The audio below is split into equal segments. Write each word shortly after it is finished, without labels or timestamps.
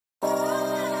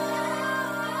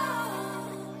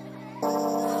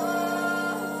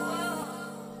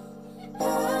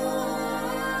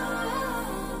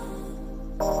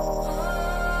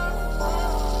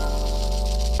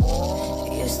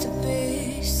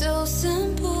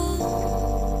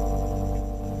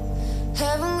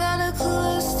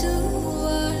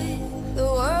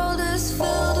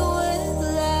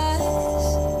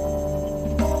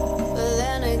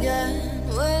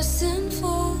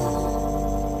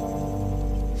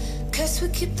guess we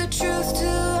keep the truth to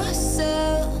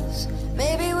ourselves.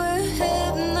 Maybe we're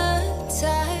hypnotized.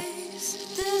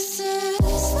 This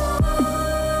is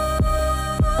life.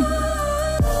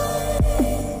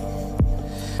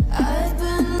 I've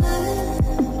been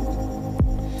living.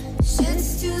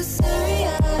 Shit's too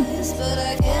serious, but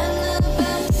I can't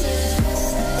advance it.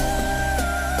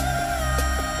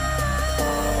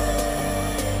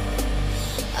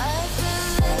 I've been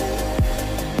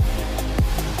living,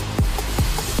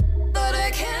 but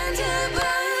I can't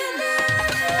abandon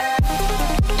it.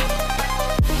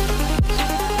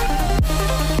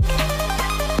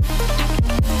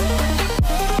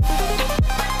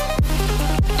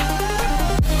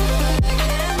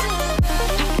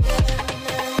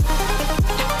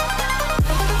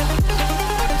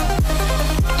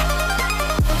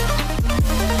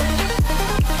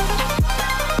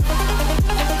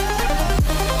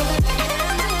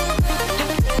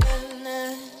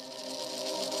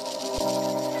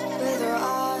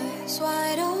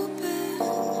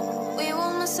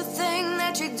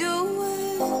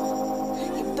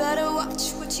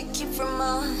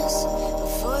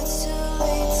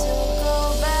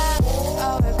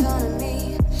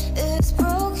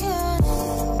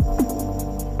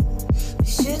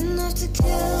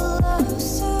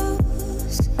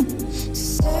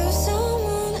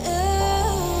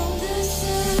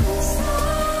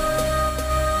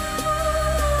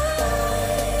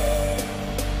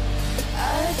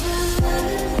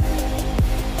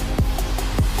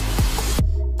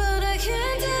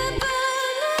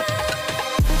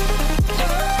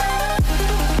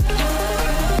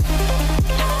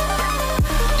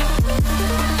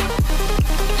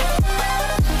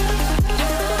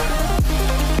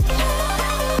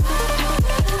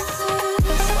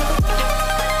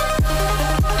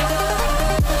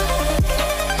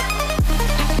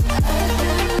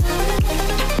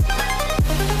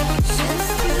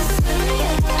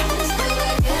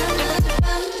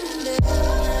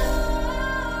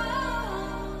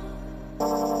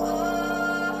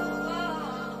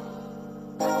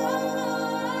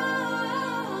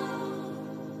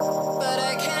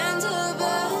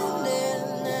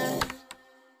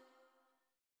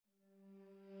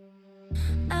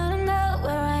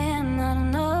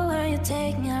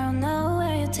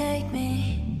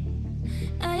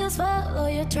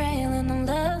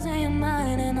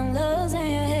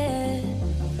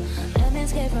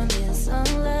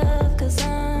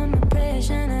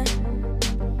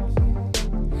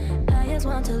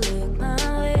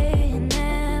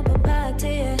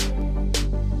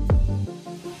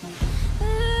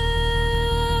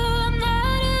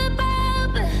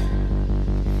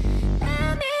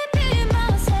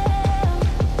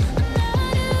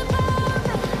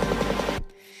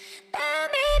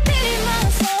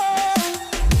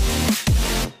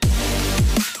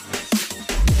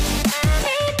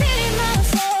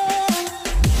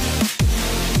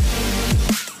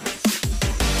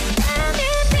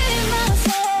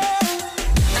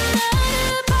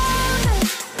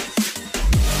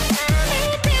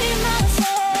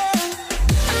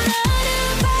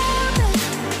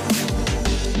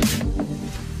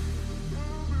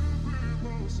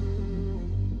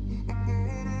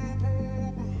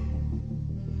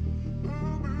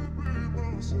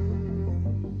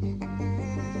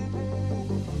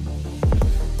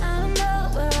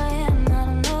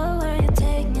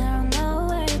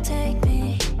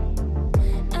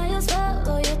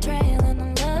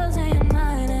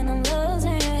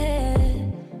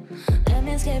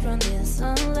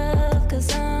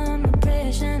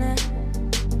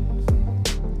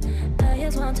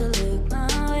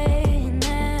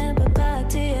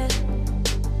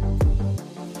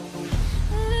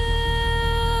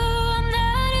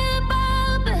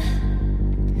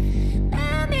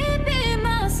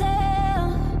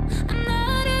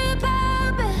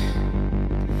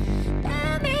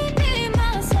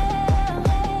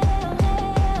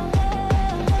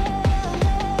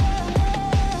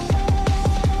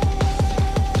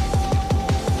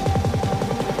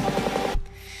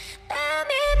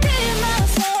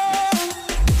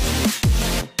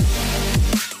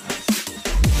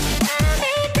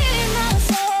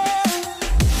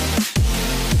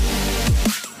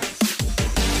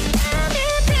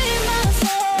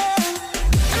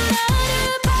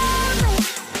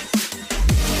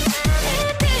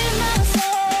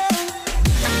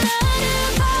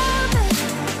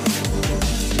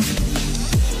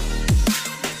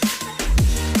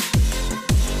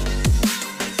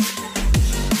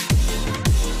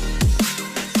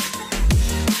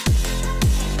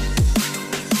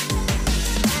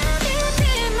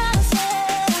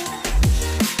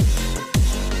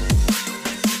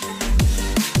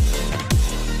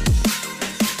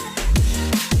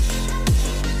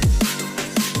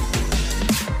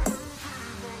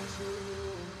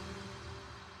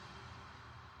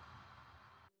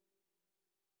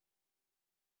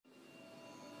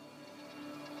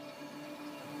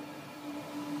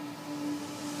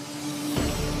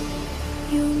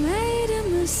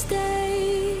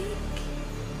 mistake,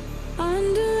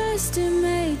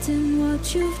 underestimating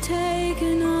what you've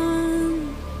taken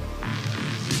on.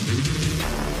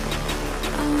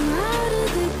 I'm out of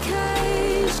the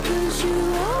cage, 'cause you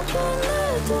opened the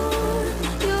door.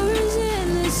 You're as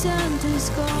innocent as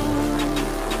gone.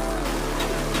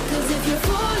 'Cause if you're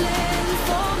falling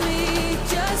for me,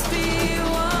 just be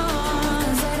one.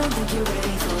 'Cause I don't think you're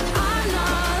ready for it. I'm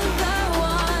not the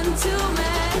one to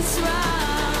mess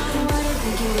around. No, I don't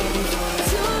think you're ready for it.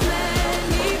 Too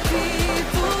many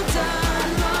people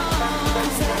done wrong.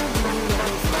 'Cause I don't think you're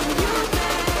ready for it. You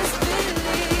best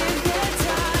believe that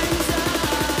time's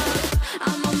up.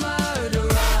 I'm a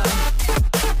murderer.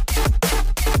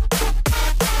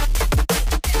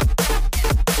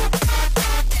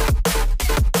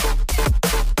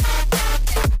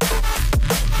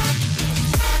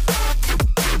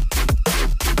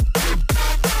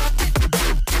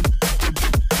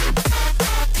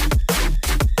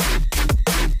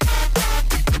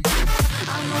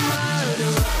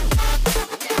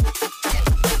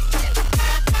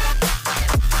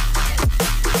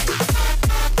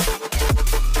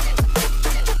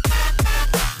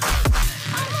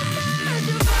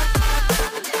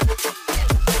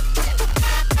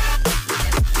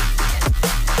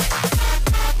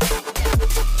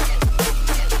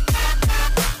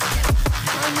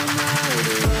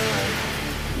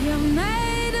 You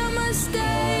made a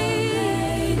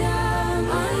mistake,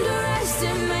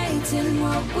 underestimating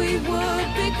what we would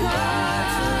become.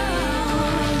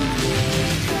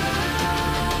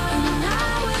 And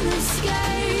now an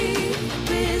escape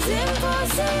is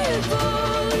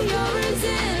impossible. You're as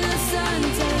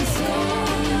innocent as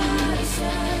gone.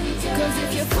 'Cause if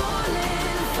you're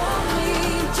falling for me,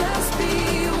 just